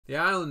The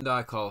island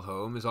I call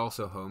home is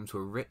also home to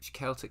a rich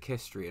Celtic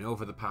history, and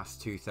over the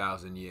past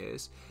 2,000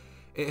 years,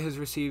 it has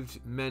received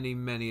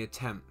many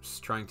attempts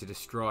trying to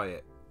destroy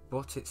it.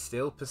 But it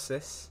still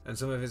persists, and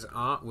some of its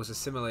art was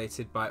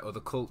assimilated by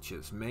other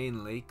cultures,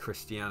 mainly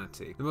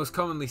Christianity. The most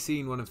commonly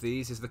seen one of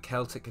these is the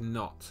Celtic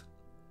Knot,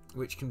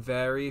 which can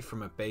vary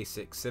from a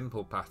basic,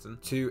 simple pattern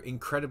to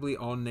incredibly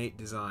ornate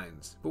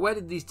designs. But where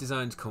did these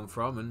designs come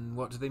from, and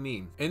what do they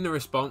mean? In the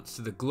response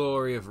to the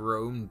glory of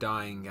Rome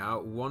dying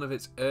out, one of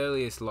its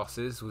earliest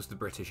losses was the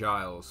British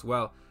Isles.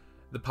 Well,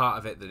 the part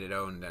of it that it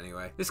owned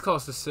anyway. This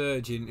caused a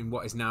surge in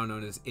what is now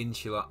known as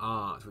insular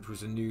art, which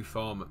was a new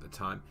form at the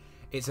time.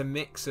 It's a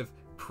mix of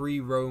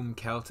pre-Rome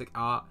Celtic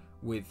art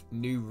with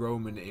new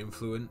Roman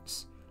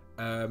influence,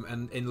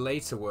 and in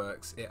later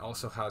works it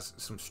also has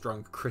some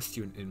strong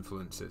Christian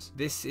influences.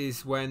 This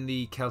is when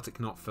the Celtic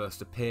Knot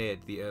first appeared,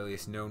 the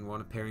earliest known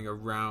one appearing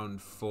around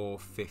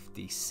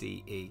 450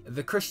 CE.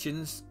 The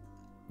Christians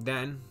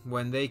then,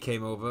 when they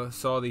came over,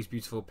 saw these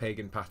beautiful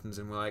pagan patterns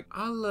and were like,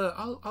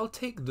 I'll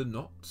take the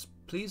knots,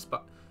 please,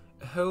 but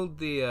hold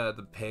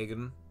the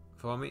pagan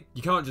for me.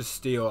 You can't just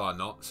steal our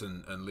knots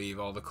and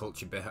leave all the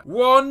culture behind.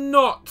 One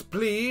knot,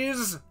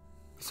 please!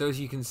 So as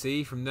you can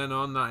see, from then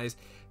on,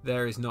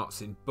 there is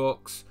knots in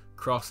books,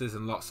 crosses,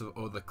 and lots of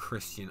other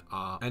Christian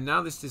art. And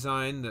now this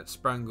design that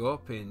sprang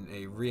up in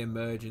a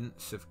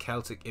re-emergence of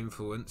Celtic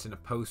influence in a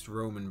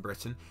post-Roman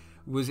Britain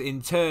was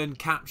in turn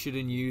captured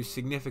and used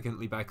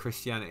significantly by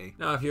Christianity.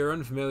 Now, if you're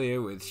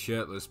unfamiliar with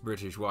shirtless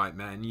British white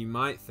men, you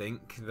might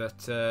think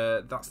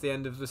that that's the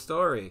end of the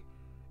story.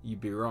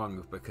 You'd be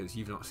wrong, because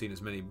you've not seen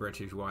as many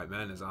British white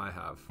men as I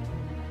have.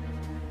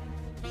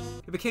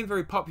 It became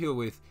very popular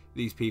with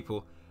these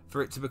people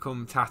for it to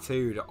become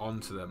tattooed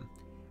onto them.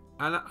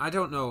 And I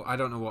don't know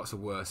what's a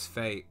worse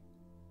fate,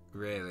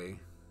 really.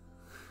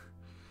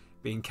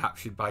 Being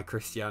captured by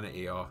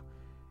Christianity or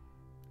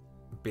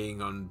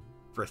being on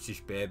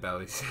British beer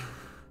bellies.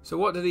 So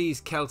what do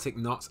these Celtic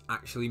knots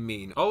actually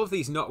mean? All of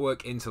these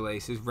knotwork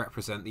interlaces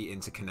represent the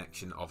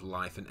interconnection of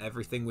life and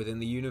everything within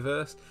the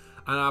universe,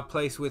 and our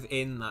place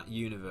within that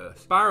universe.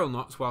 Spiral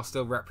knots, while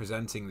still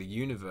representing the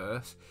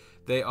universe,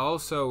 they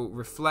also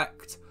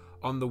reflect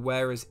on the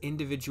wearer's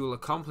individual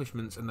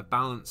accomplishments and the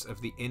balance of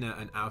the inner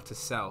and outer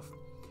self.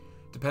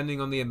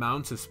 Depending on the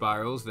amount of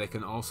spirals, they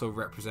can also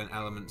represent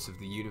elements of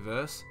the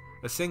universe.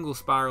 A single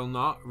spiral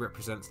knot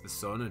represents the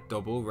sun, a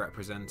double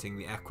representing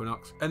the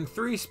equinox, and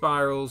 3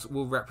 spirals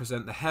will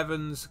represent the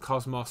heavens,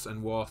 cosmos,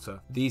 and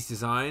water. These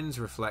designs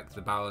reflect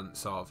the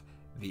balance of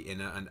the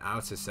inner and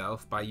outer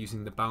self by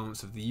using the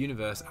balance of the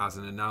universe as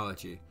an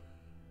analogy.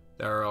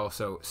 There are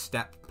also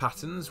step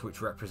patterns,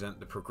 which represent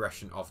the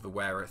progression of the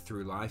wearer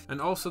through life, and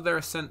also their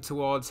ascent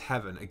towards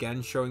heaven,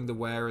 again showing the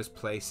wearer's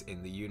place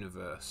in the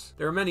universe.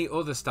 There are many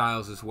other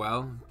styles as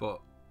well,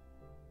 but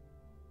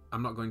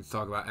I'm not going to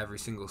talk about every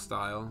single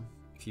style.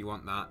 If you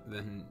want that,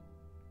 then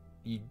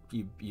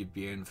you'd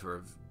be in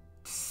for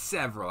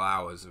several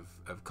hours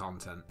of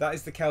content. That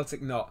is the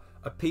Celtic Knot,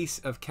 a piece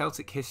of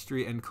Celtic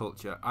history and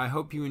culture. I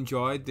hope you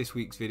enjoyed this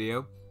week's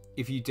video.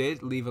 If you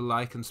did, leave a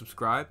like and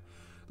subscribe.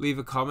 Leave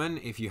a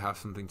comment if you have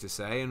something to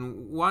say,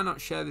 and why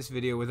not share this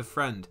video with a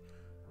friend?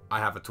 I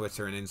have a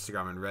Twitter and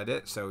Instagram and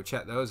Reddit, so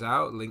check those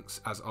out. Links,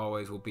 as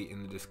always, will be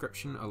in the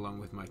description, along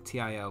with my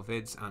TIL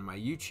vids and my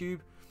YouTube,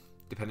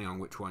 depending on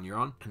which one you're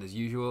on. And as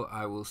usual,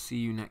 I will see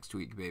you next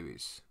week,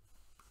 babies.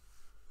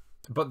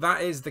 But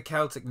that is the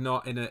Celtic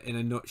Knot in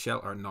a nutshell,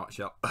 or not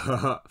shell.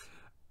 Fucking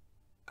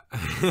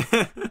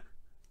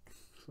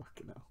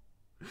hell.